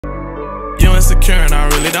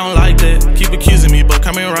nigga don't like that. Keep accusing me, but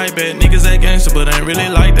coming right back. Niggas that gangster, but ain't really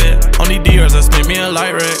like that. On these DRs, I spent me a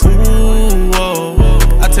light rack. Ooh, whoa.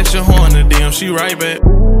 I text your horn in the DM, she right back.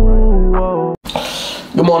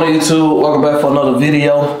 Good morning, YouTube. Welcome back for another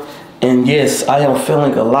video. And yes, I am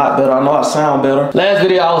feeling a lot better. I know I sound better. Last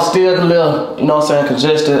video, I was still a little, you know what I'm saying,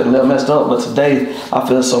 congested, a little messed up. But today, I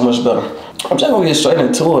feel so much better. I'm just gonna get straight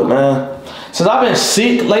into it, man. Since I've been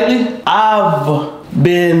sick lately, I've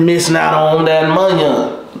been missing out on that money.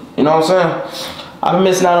 You know what I'm saying? I've been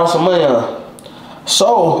missing out on some money.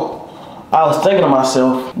 So, I was thinking to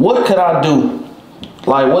myself, what could I do?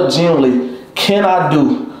 Like, what generally can I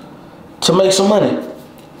do to make some money?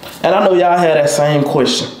 And I know y'all had that same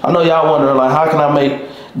question. I know y'all wondering, like, how can I make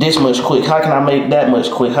this much quick? How can I make that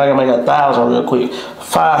much quick? How can I make 1,000 real quick?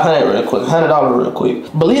 500 real quick? $100 real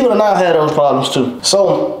quick? Believe it or not, I had those problems too.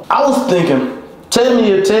 So I was thinking, tell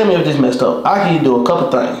me if this messed up. I can do a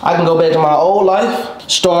couple things. I can go back to my old life,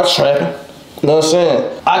 start trapping. You know what I'm saying?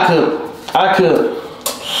 I could.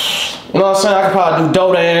 You know what I'm saying? I could probably do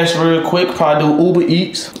DoorDash real quick. Probably do Uber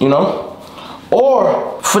Eats. You know.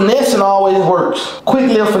 Or finessing always works. Quick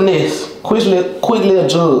little finesse. Quick little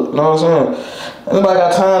jug. You know what I'm saying? Anybody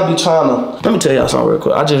got time to be trying to... Let me tell y'all something real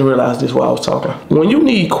quick. I just realized this while I was talking. When you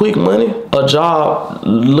need quick money,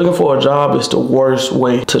 looking for a job is the worst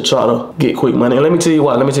way to try to get quick money. And let me tell you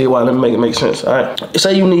why. Let me make it make sense. All right.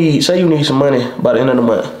 Say you need some money by the end of the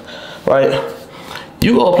month, right?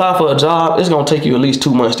 You go apply for a job, it's gonna take you at least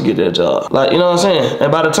 2 months to get that job. Like, you know what I'm saying?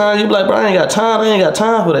 And by the time you be like, bro, I ain't got time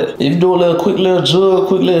for that. If you do a quick little jug,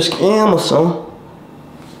 quick little scam or something,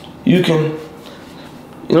 you can,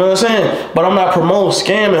 you know what I'm saying? But I'm not promoting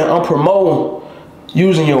scamming, I'm promoting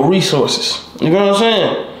using your resources. You know what I'm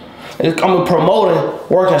saying? I'm promoting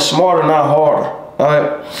working smarter, not harder, all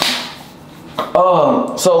right?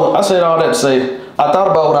 So I said all that to say, I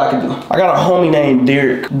thought about what I could do. I got a homie named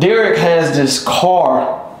Derek. Derek has this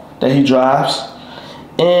car that he drives.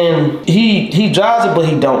 And he drives it, but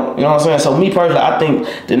he don't. You know what I'm saying? So me personally, I think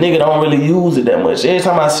the nigga don't really use it that much. Every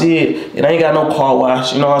time I see it, it ain't got no car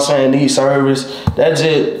wash. You know what I'm saying? Need service. That's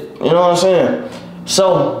it. You know what I'm saying?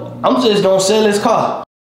 So I'm just gonna sell his car.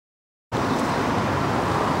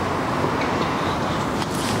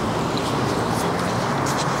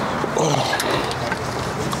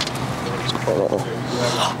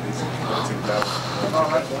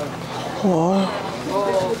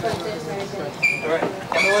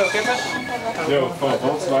 Yo,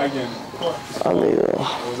 Volkswagen. I mean,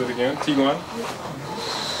 what was it again? Tiguan?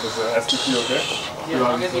 Was the STP okay? Yeah, I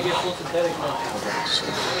guess you get full synthetic now.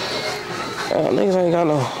 Niggas ain't got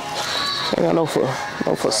no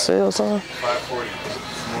for sale sign.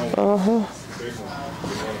 540.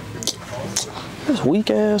 This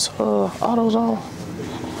weak ass AutoZone.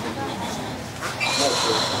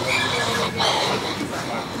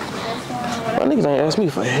 My niggas ain't ask me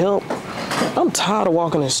for help. I'm tired of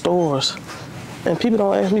walking in stores and people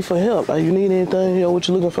don't ask me for help. Like, you need anything? Yo, what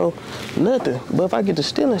you looking for? Nothing. But if I get to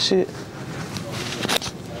stealing shit,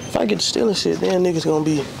 then niggas gonna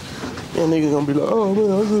be like, oh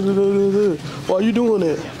man, why you doing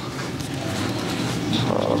that?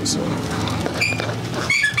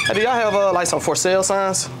 Hey, do y'all have like some for sale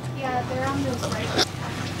signs? Yeah, they're on this right.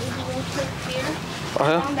 Real quick here.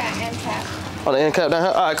 On that end cap. On the end cap down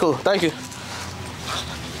here? All right, cool. Thank you.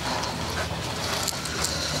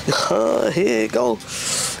 Here it go.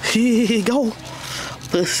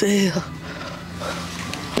 For sale.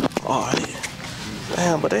 All right.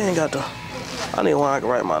 Damn, but they ain't got the... I need one I can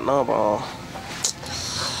write my number on.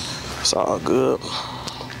 It's all good.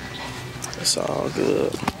 It's all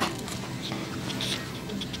good.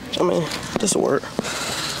 I mean, this'll work.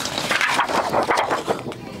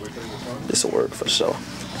 This'll work for sure.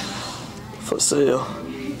 For sale.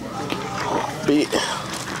 Bit.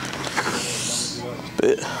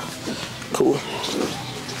 Cool.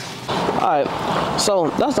 Alright, so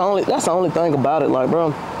that's the only thing about it, like,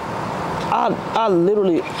 bro. I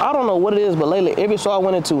literally, I don't know what it is, but lately every store I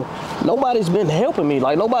went into, nobody's been helping me.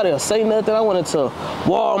 Like, nobody will say nothing. I went into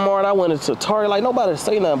Walmart, I went into Target, like, nobody will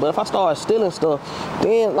say nothing. But if I start stealing stuff,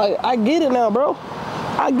 then, like, I get it now, bro.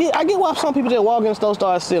 I get why some people just walk in the store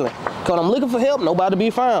start stealing. Cause I'm looking for help, nobody be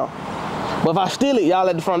found. But if I steal it, y'all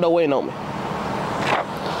at the front door waiting on me.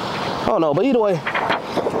 I don't know, but either way,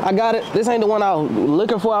 I got it. This ain't the one I was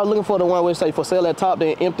looking for. I was looking for the one where it say for sale at top,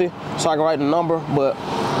 then empty, so I can write the number, but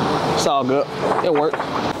it's all good. It worked.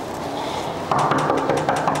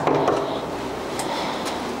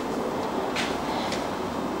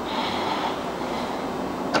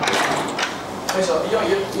 Hey, so you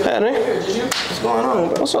what's going on?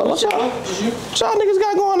 What's up? What's y'all niggas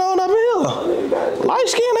got going on up here? Light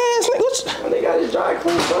skinned ass niggas. They got his dry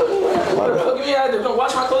Get me out there. Don't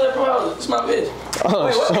wash my clothes, bro. It's my bitch. Oh,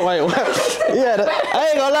 wait, what? Yeah, I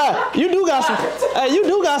ain't gonna lie. You do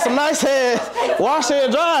got some nice hair, washer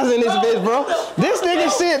and dryers in this bitch, bro. This nigga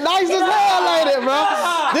shit nice as hell like that,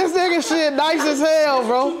 bro. This nigga shit nice as hell,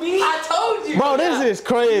 bro. I told you. Bro, this is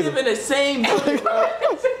crazy. We live in the same building, bro.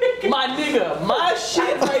 My nigga, my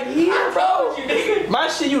shit right here, bro. My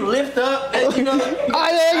shit you lift up. And you know,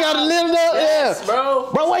 I ain't gotta lift up, yes, yeah.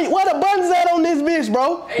 Bro. Bro, wait, where the buttons at on this bitch,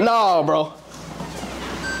 bro? Nah, bro.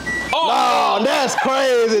 Oh, no, that's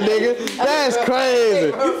crazy, nigga. That's crazy.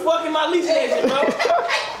 You fucking my lease agent, bro.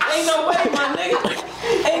 Ain't no way, my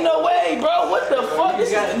nigga. Ain't no way, bro. What the fuck?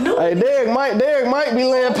 This is new. Hey, Derek might be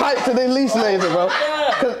laying pipe to the lease agent, bro.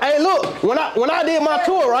 Cause, hey, look, when I did my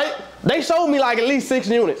tour, right? They showed me like at least 6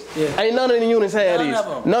 units. Yeah. Ain't none of the units had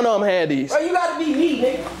these. None of them had these. Bro, you gotta be me,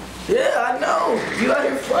 nigga. Yeah, I know. You out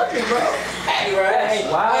here fucking, bro. Hey, bro. Hey,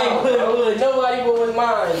 wow. I ain't putting wood. Nobody but with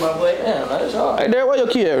mine, my boy. Damn, that's hard. Hey, Derek, where your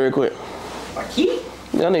key at real quick? My key?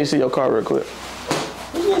 Yeah, I need to see your car real quick.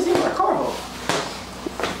 What you gonna see my car, bro?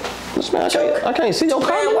 Man, I can't see your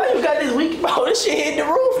car. Man, why you got this weak, bro? This shit hit the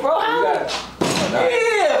roof, bro. You got it.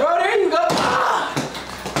 Yeah, bro. There you go.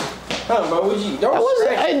 Huh, bro? What you?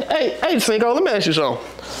 Hey, Cinco, let me ask you something.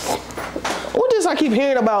 What this I keep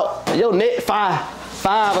hearing about your net 5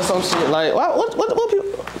 or some shit? Like, what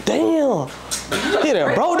people? Damn. He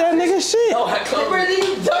done broke that nigga shit. Oh, I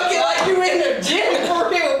really took it like you in the gym for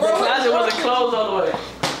real, bro. The closet wasn't closed all the way.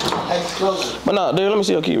 I just closed it. But nah, dude, let me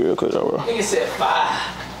see your key real quick, though, bro. Nigga said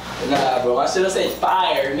 5. Nah, bro, I should have said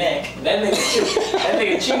fire neck. That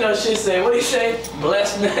nigga Chino shit said, what he say?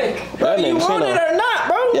 Blessed neck. Bro, you want it or not,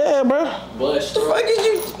 bro? Yeah, bro. Blessed. The fuck is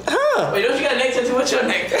you? Huh? Wait, don't you got a neck tattoo? What's your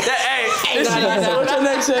neck? What's your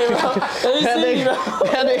neck say, bro?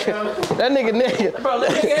 That nigga neck. Bro,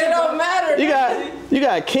 it don't matter. You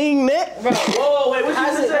got king neck? Bro, whoa, wait, what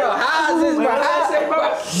you say? How's this, bro? How's this, bro?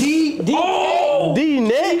 D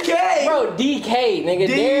neck? DK. Bro, DK, nigga.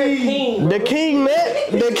 They're king. The king neck?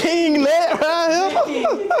 The king neck right here?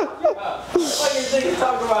 What you think you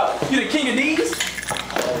talking about? You the king of these?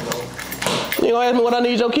 You gonna ask me what I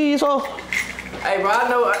need your keys for? Hey, bro, I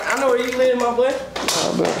know where you live, my boy.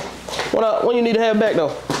 When you need to have back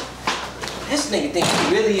though? This nigga think he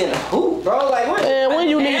really in a hoop, bro. Like what? Man, when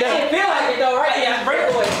you need that? I feel like it though, right? Yeah,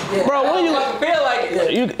 breakaway. Yeah. Bro, when you feel like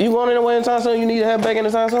it? You going anywhere in time zone? You need to have back in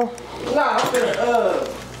the time zone? Nah, I'm finna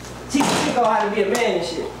teach Cinco how to be a man and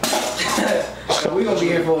shit. We gonna be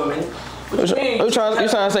here for a minute. You trying to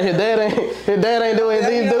say his dad ain't doing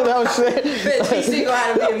his do that shit? Bitch, teach Cinco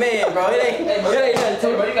how to be a man, bro. It ain't nothing to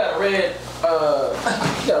it, bro. You got a red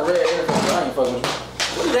interface. I ain't fucking with you.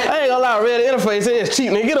 I ain't gonna lie, red interface is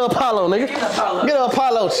cheap, nigga. Get an Apollo, nigga. Get an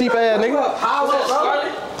Apollo, cheap ass nigga.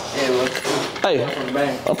 Hey, I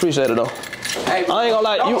appreciate it though. Hey, I ain't gonna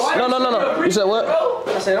lie, you no. You said what?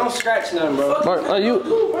 I said don't scratch nothing, bro. Bro,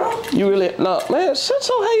 you really man, shut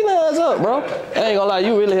your hating ass up, bro. I ain't gonna lie,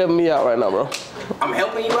 you really helping me out right now, bro. I'm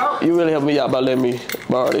helping you out? You really helping me out by letting me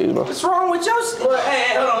borrow these, bro. What's wrong with your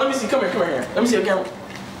hey, hold on, let me see. Come here. Let me see your camera.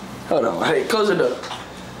 Hold on, hey, close the door.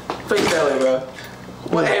 Face that way, bro.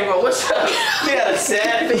 What, hey, bro, what's up? You got a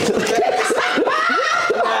sad face.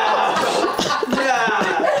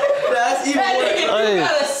 That's even worse. You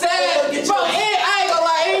got a sad, bro. I ain't gonna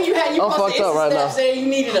lie, you fucked up right now. Saying you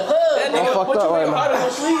needed a hug. I'm fucked up right now.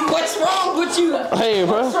 What's wrong with you? Hey,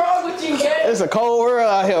 bro. What's wrong with you, man? It's a cold world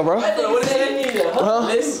out here, bro. What is it? You needed a hug.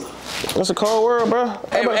 It's a cold world, bro.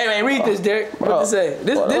 Hey, read this, Derek. What to say?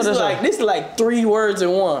 This is like 3 words in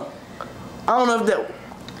one. I don't know if that.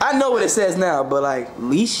 I know what it says now, but like,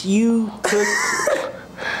 least you took.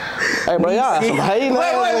 Hey, bro, y'all some hating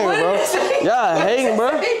ass niggas, bro. Y'all hating,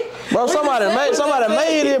 bro. Bro, somebody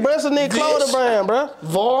made it, bro. It's a nigga clothing brand, bro.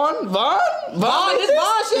 Vaughn, this Vaughn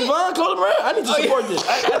shit. Vaughn clothing brand. I need to support this. I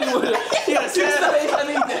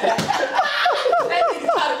need that.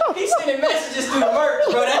 He's sending messages through the merch,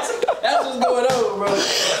 bro. That's what's going on, bro. I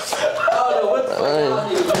don't know what the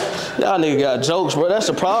fuck y'all niggas got jokes, bro. That's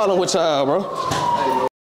the problem with y'all, bro.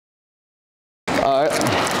 All right.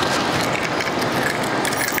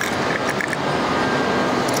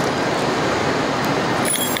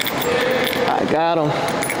 I got him.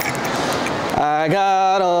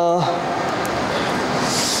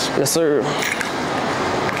 Yes, sir.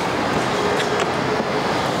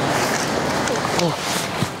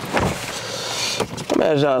 Let me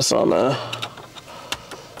ask y'all something, man.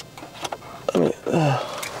 Let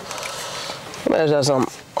me ask y'all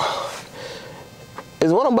something.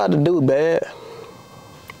 Is what I'm about to do bad?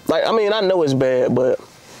 Like, I mean, I know it's bad, but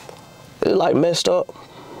it's like messed up.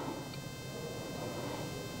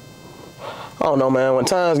 I don't know, man. When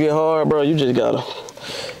times get hard, bro, you just gotta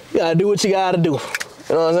do what you gotta do.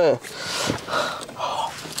 You know what I'm saying?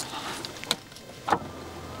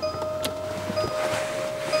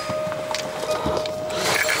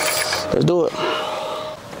 Let's do it.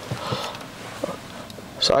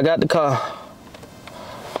 So I got the car.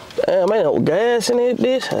 Damn, ain't no gas in it,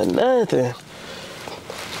 bitch, or nothing.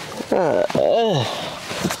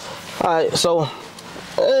 Alright, so,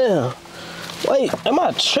 wait, am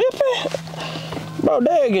I tripping? Bro,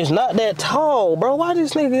 Derek is not that tall, bro. Why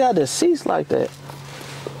this nigga got the seats like that?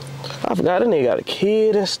 I forgot this nigga got a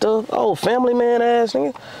kid and stuff. Oh, family man ass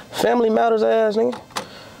nigga. Family matters ass nigga.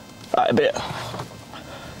 Alright, bet.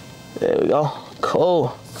 There we go.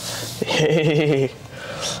 Cool.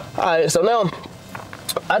 Alright, so now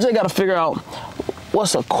I just gotta figure out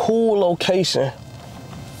what's a cool location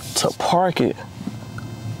to park it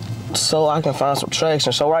so I can find some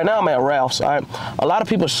traction. So right now I'm at Ralph's, all right? A lot of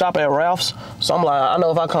people shop at Ralph's, so I'm like, I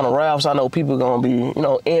know if I come to Ralph's, I know people gonna be, you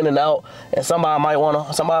know, in and out, and somebody might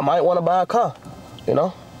wanna buy a car, you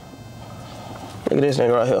know? Look at this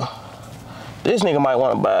nigga right here. This nigga might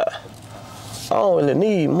wanna buy it. I don't really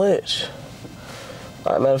need much.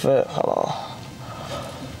 All right, matter of fact, hold on.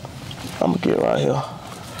 I'm gonna get right here.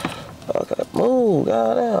 Okay, move,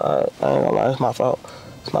 goddamn. All right, I ain't gonna lie, it's my fault.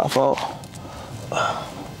 It's my fault.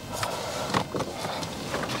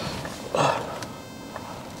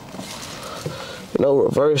 You know,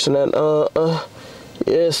 reversing that,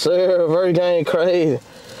 yes sir, reverse game crazy.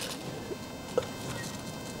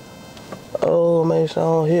 Oh, make sure I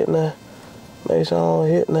don't hit that. Make sure I don't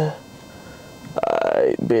hit that.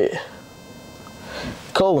 Alright, bet.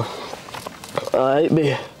 Cool. Alright,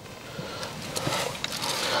 bet.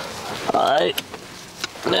 Alright.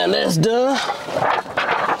 Now that's done.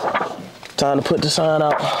 Time to put the sign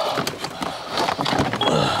out.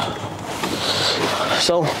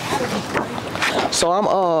 So I'm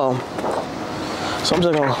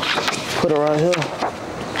just gonna put it right here.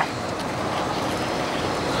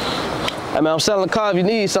 Hey man, I'm selling the car if you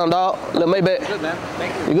need something, dog. Little Maybach. Good, man.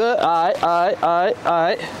 Thank you. You good?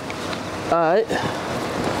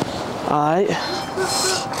 Alright.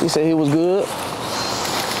 He said he was good.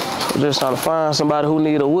 I'm just trying to find somebody who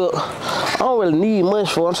need a whip. I don't really need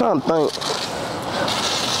much for it. I'm trying to think.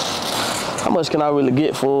 How much can I really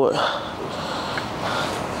get for it?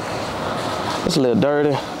 It's a little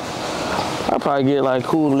dirty. I'll probably get like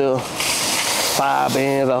cool little 5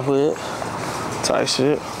 bands off of it. Type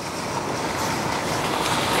shit.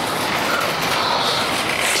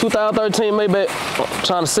 2013 Maybach.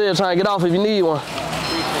 Trying to sell, trying to get off if you need one.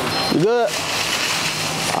 You good?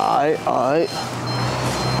 Alright.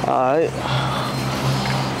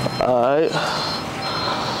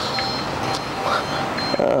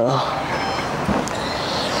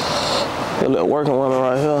 Got a little working woman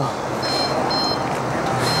right here.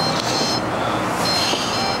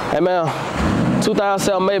 Hey man,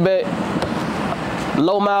 2007 Maybach,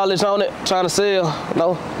 low mileage on it, trying to sell.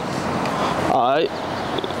 No? Alright.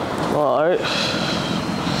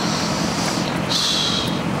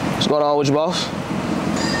 What's going on with you, boss?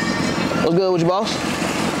 What's good with you, boss?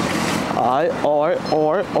 Alright.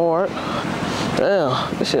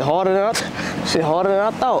 Damn, this shit harder than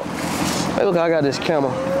I thought. Maybe look, I got this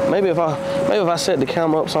camera. Maybe if I set the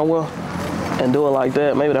camera up somewhere and do it like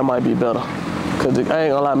that, maybe that might be better. Cause I ain't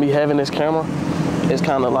gonna lie, me having this camera, it's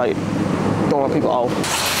kind of like throwing people off.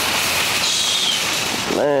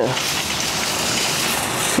 Man,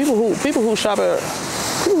 people who shop at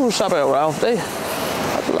Ralph, they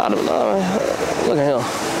a lot of them. Look at him.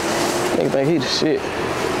 Nigga think he the shit. I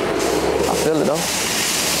feel it though.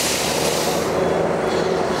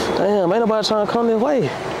 Damn, ain't nobody trying to come this way.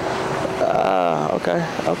 Okay.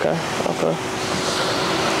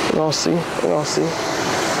 We're gonna see.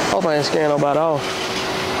 Hope I ain't scaring nobody off.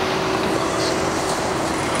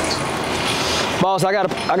 Boss, I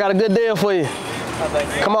got a good deal for you.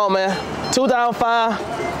 Come on, man.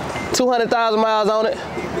 2005, 200,000 miles on it.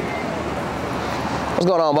 What's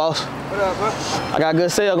going on, boss? What up, bro? I got a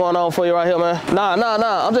good sale going on for you right here, man. Nah.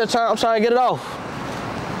 I'm trying to get it off.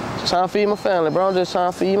 Just trying to feed my family, bro. I'm just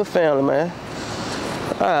trying to feed my family, man.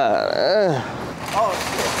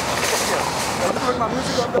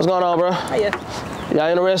 What's going on, bro? Hiya. Y'all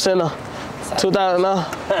interested in the 2000 now?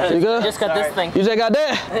 You good? Just got this thing. You just got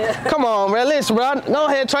that? Yeah. Come on, man. Listen, bro. Go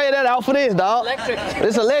ahead and trade that out for this, dog. Electric.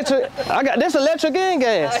 This electric. I got this electric and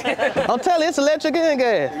gas. I'm telling you, it's electric and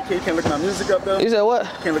gas. You can't look my music up, though? You said what?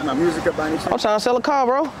 Can't look my music up by any chance? I'm trying to sell a car,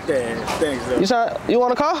 bro. Yeah, thanks, though. You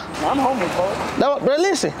want a car? No, I'm homeless, bro. No, bro,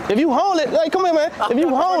 listen. If you hold it, hey, come here, man. If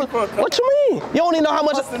you hold it, what you mean? You don't even know how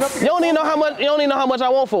much. You don't even know how much I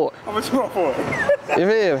want for it. How much you want for it? You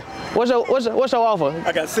feel me? What's your offer?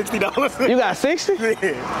 I got $60. You got 60? Yeah.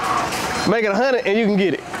 Make it 100 and you can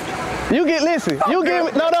get it. You give me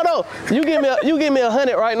no. You give me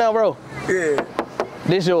 100 right now, bro. Yeah.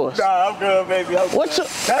 This yours. Nah, I'm good, baby.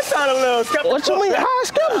 That sounded a little skeptical. What you mean? How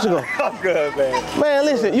skeptical? I'm good, baby. Man,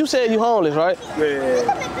 listen, you said you homeless, right?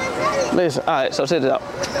 Yeah. Listen, all right, so check it out.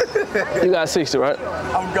 You got 60, right?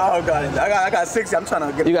 I got 60. I'm trying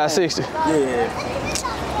to get it. You got 60? Yeah.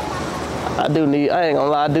 I ain't gonna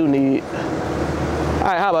lie, I do need. All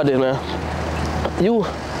right, how about this, man? You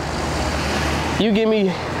give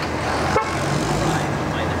me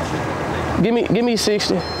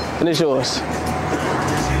 60 and it's yours.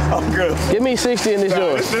 I'm good. Give me 60 and it's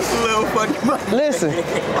yours. This is a little fucking money. Listen,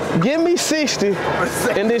 give me 60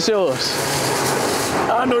 and it's yours.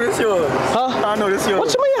 I know this yours. Huh? I know this yours.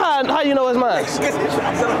 What you mean how you know it's mine?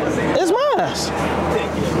 It's mine.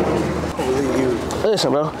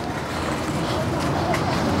 Listen, bro.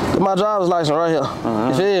 My driver's license right here.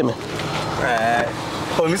 You feel me? Right.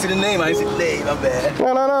 Oh, let me see the name. I didn't see the name. My bad.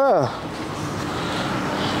 No.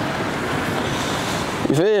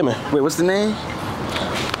 You feel me? Wait, what's the name?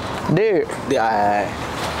 Derek. Yeah.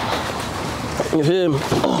 You feel me? You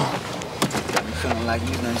feeling like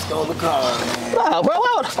you done stole a car, man. Nah, bro.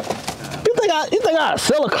 You think I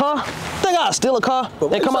sell a car? Think I steal a car?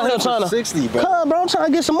 They come out here trying to 60, bro. Come on, bro. I'm trying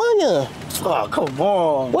to get some money in. Oh, come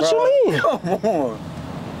on. What bro. you mean? Come on.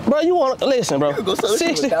 Bro, you want to listen, bro? You go sell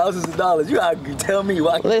 60 for thousands of dollars. You gotta tell me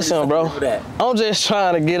why. Listen, bro. For that. I'm just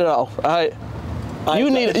trying to get it off. All right. You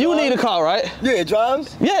need a car, right? Yeah, it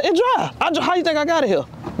drives. Yeah, it drives. How you think I got it here?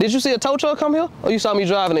 Did you see a tow truck come here, or you saw me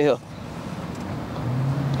driving it here?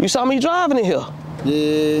 You saw me driving it here.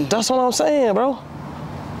 Yeah. That's what I'm saying, bro.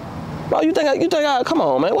 Bro, you think I? Come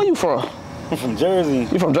on, man. Where you from? I'm from Jersey.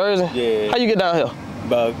 You from Jersey? Yeah. How you get down here?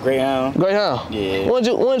 About Greyhound. Greyhound? Yeah.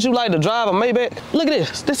 Wouldn't you like to drive a Maybach? Look at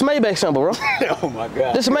this. This is Maybach symbol, bro. Oh my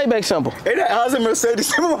God. This is Maybach symbol. Hey, how's a Mercedes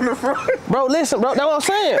symbol on the front? Bro, listen, bro. That's what I'm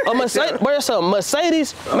saying. A Mercedes, bro, it's a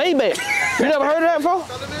Mercedes Maybach. You never heard of that before?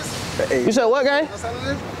 Hey. You said what, gang?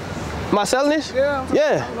 Am I selling this? Yeah.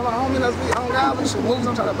 Yeah. I'm my homie, that's me. I'm shoot movies.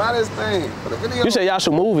 I'm trying to buy this thing for the video. You said y'all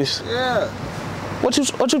shoot movies. Yeah. What you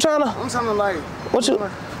trying to? I'm trying to like. What you?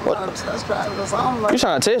 What? Test drive it or something. Like, You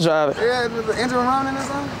trying to test drive it? yeah, the engine running or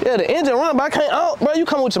something. Yeah, the engine run, but I can't. Bro, you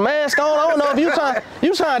come with your mask on. I don't know if you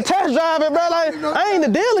trying to test drive it, bro. Like I ain't the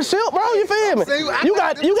dealership, bro. You feel me? You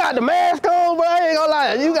got the mask on, bro. I ain't gonna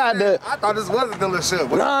lie. You got the. I thought this was a dealership.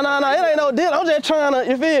 No. It ain't no deal. I'm just trying to.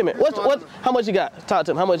 You feel me? What? How much you got? Talk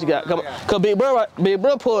to him. How much you got? Come on. Cause Big Bro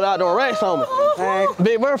pulled out the racks on me.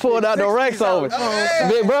 Big Bro pulled out the racks on me.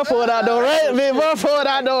 Big Bro pulled out the racks. Big Bro pulled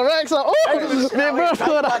out the racks on. Big Bro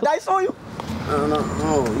pulled out. Dice on you?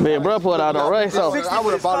 No. Big Bro pulled out the racks on me. I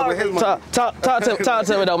would have bought it with his money. Talk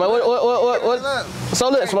to me though, man. What? So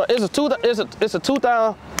listen, it's a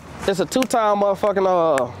 2000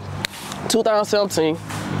 motherfucking 2017.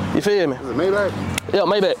 You feel me? Is it Maybach? Yeah,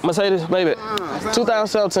 Maybach, Mercedes, Maybach.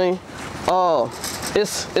 2017.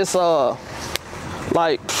 It's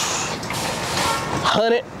like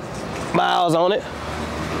 100 miles on it.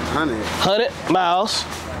 100 miles.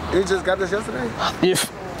 You just got this yesterday?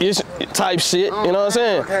 You type shit, you know what I'm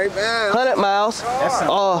saying? Okay, man. 100 miles.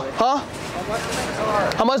 Huh?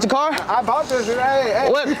 How much the car? I bought this today. Hey.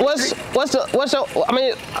 What's your? I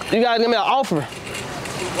mean, you gotta give me an offer.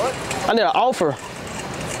 What? I need an offer.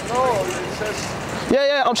 No, it says.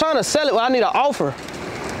 Yeah. I'm trying to sell it, but I need an offer. I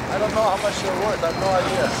don't know how much you're worth. I have no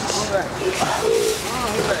idea. Who's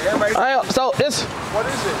that? So it's. What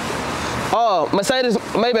is it? Mercedes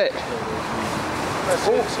Maybach.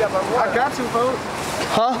 Mercedes, yeah, but what? I got you, folks.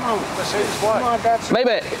 Huh? Mercedes what? Come on, I got you.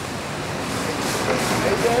 Maybach.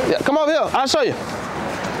 Yeah, come over here. I'll show you. I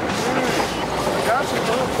got you,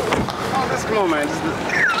 folks. Come on, man.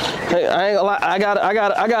 Hey, I ain't gonna lie. I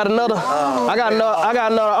got another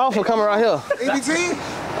offer coming right here. EBT?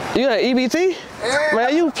 You got EBT? Yeah.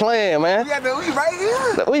 Man, you playing, man. You got the weed right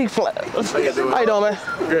here? We play. How you doing, man?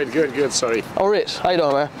 Good, sorry. I'm Rich. How you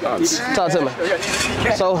doing, man? Talk to me.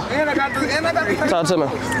 So, And I got the talk to me.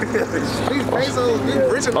 these pesos,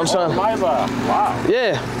 rich. I'm trying. Wow.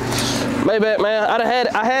 Yeah. Maybach, man.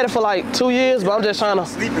 I had it for like 2 years, but I'm just trying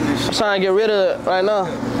to get rid of it right now.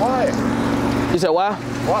 Why? You said why?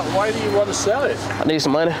 Why do you want to sell it? I need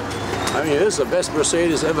some money. I mean, this is the best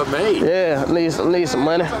Mercedes ever made. Yeah, I need some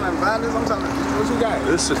money. I'm trying to buy this. What you got?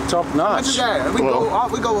 This is top notch. What you got?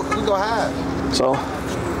 We go high. So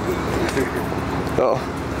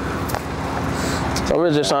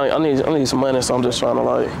we're just trying. I need some money, so I'm just trying to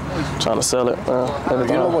sell it.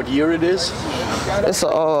 You know what year it is? It's a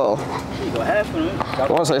I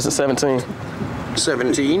want to say it's a 17.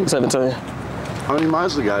 17. 17. How many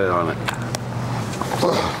miles you got it on it?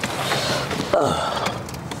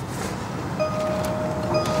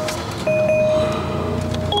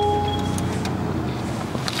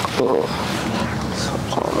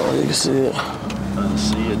 Oh, you can see it. I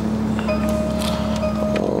see it.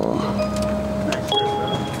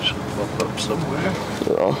 Up somewhere.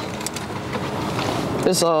 Yeah.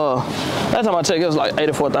 It's last time I checked, it was like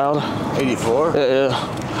 84,000. 84? Yeah.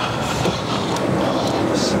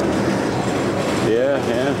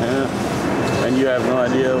 Yeah. And you have no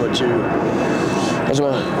idea what you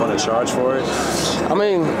want to charge for it? I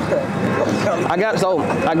mean, I got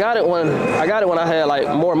it when I had like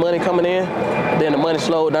more money coming in. Then the money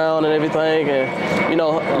slowed down and everything, and you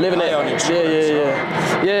know, living at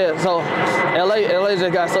yeah. So LA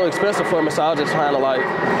just got so expensive for me, so I was just trying to like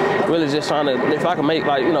really just trying to, if I can make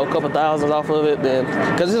like, you know, a couple thousands off of it, then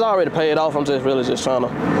because it's already paid off, I'm just really just trying to,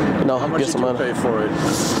 you know, get some money. How much did you pay for it?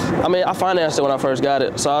 I mean, I financed it when I first got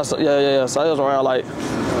it, so so it was around like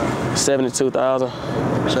 72,000.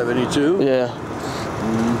 72? Yeah.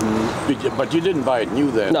 Mm-hmm. But you didn't buy it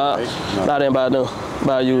new then, right? No, I didn't buy it new.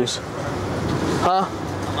 Buy it used. Huh?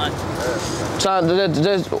 Trying to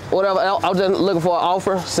just whatever. I was just looking for an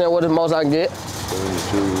offer, seeing what the most I can get.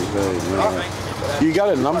 72, you got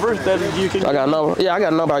a number that you can? I got a number. Yeah, I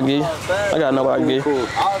got a number I can give you. I got a number I can give you. Cool.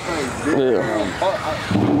 Yeah.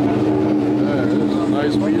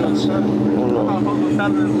 Nice wheels.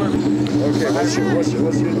 Okay,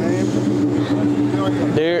 what's your name?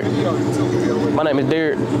 Derek. My name is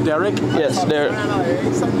Derek. Derek? Yes, Derek.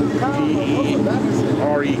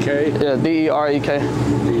 D-E-R-E-K? Yeah, D-E-R-E-K.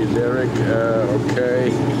 Derek,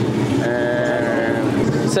 okay.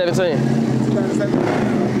 And 17.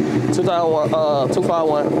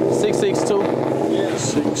 251 662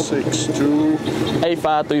 662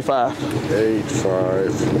 8535.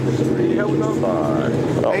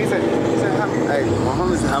 8535. He said, hey,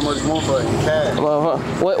 how much more for it in cash?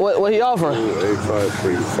 What he offering?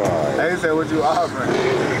 8535. He said, what you offering?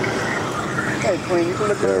 Hey, Queen, you can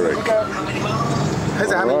look at it. He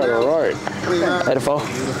said, how many girls? All right. 84.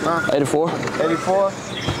 84. 84?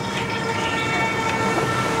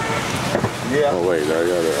 Yeah. Oh wait, I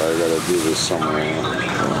gotta do this somewhere.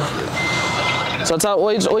 So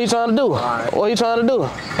what you trying to do? What you trying to do?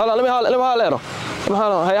 Hold on, let me holler at him. Hold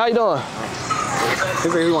on. Hey, how you doing? He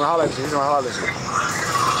said he wanna holler at you.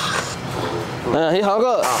 He hung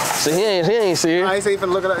up. See, he ain't serious. He said he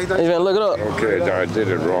finna look it up. He finna look it up. Okay, I did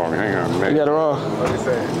it wrong. Hang on a minute. You got it wrong.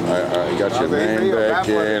 I got your name back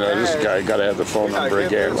in. I just gotta have the phone number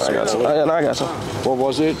again. I got you. I got you. What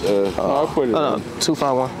was it? I'll put it in.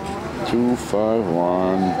 251.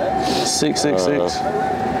 251 666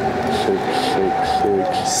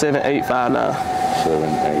 7859.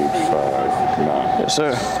 7859. Yes,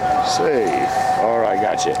 sir. Save. All right,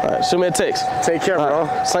 got you. All right, shoot me a text. Take care, bro.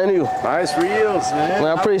 Same to you. Nice reels, man.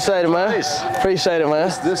 Man, I appreciate it, man. Nice. Appreciate it, man.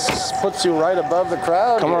 This puts you right above the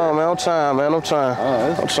crowd. Come on, man. I'm trying, man. I'm trying.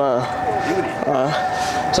 I'm trying.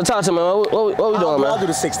 So talk to me, man. What we doing, man? I'll do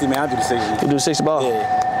the 60, man. I'll do the 60. You do 60 ball?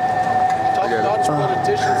 Yeah. Top-notch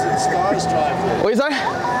politicians and stars drive this. What you say? I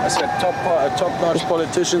said top-notch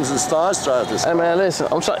politicians and stars drive this. Hey, man, listen.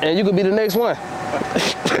 I'm trying, and you could be the next one. Yeah.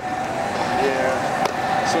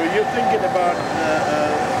 So you're thinking about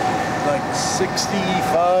like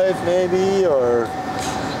 65 maybe, or?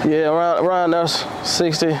 Yeah, around there, 60.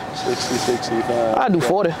 60, 65. I do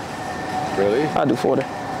 40. Really? I do 40.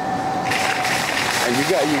 And you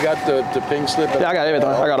got the pink slip? Yeah, I got everything.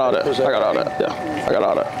 I got all that. Yeah, I got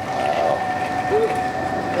all that. I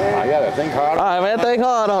gotta think hard. All right, man. Think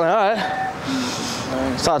hard on it. All right.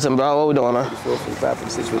 Talk to me, bro. What we doing, man? 4, 45,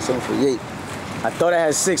 46, 47, 48. I thought I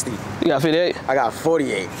had 60. You got 58? I got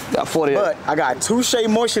 48. You got 48. But I got 2 Shea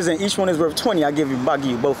Moistures and each one is worth 20. I'll give you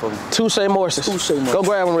both of them. 2 Shea Moistures. 2 Shea Moistures. Go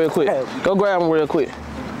grab them real quick. Go grab them real quick.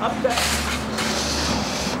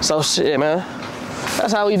 So shit, man.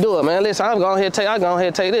 That's how we do it, man. Listen, I'm going ahead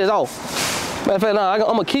and take this off. Matter of fact, no, I'm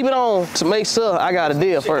gonna keep it on to make sure I got a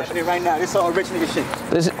deal first. Right now, this all rich nigga shit.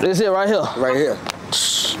 This it right here. Right here.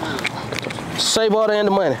 Shea butter and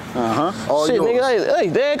the money. All shit, yours. nigga, hey,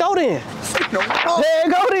 there it go then. There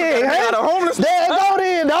it go then. Hey, got a homeless. there it go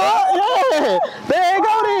then, dog. Yeah. There it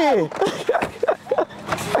go then.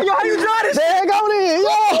 Yo, how you drive this? There it go then. Yeah.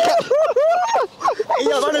 Hey,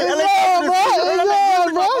 yo, I'm in LA.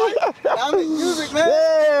 bro. I'm in music, man.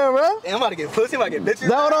 Yeah, bro. Hey, I'm about to get pussy, I'm about to get bitches.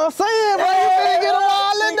 That's what I'm saying, bro. You finna get them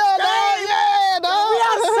all in there, dog. Yeah,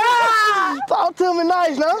 dog. Talk to me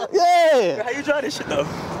nice, no? Yeah. How you drive this shit, though?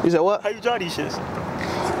 You said what? How you drive these shits?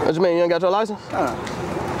 What you mean, you ain't got your license?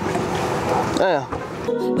 Damn.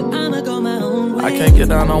 I can't get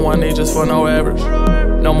down on one knee just for no average.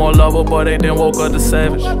 No more lover, boy, they done woke up the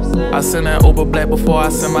savage. I send that Uber black before I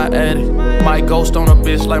send my addy. Might ghost on a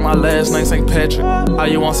bitch like my last name St. Patrick. How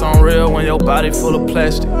you want something real when your body full of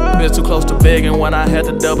plastic? Bitch too close to begging when I had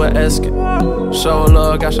to double ask it. Show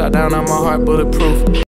love, got shot down on my heart bulletproof.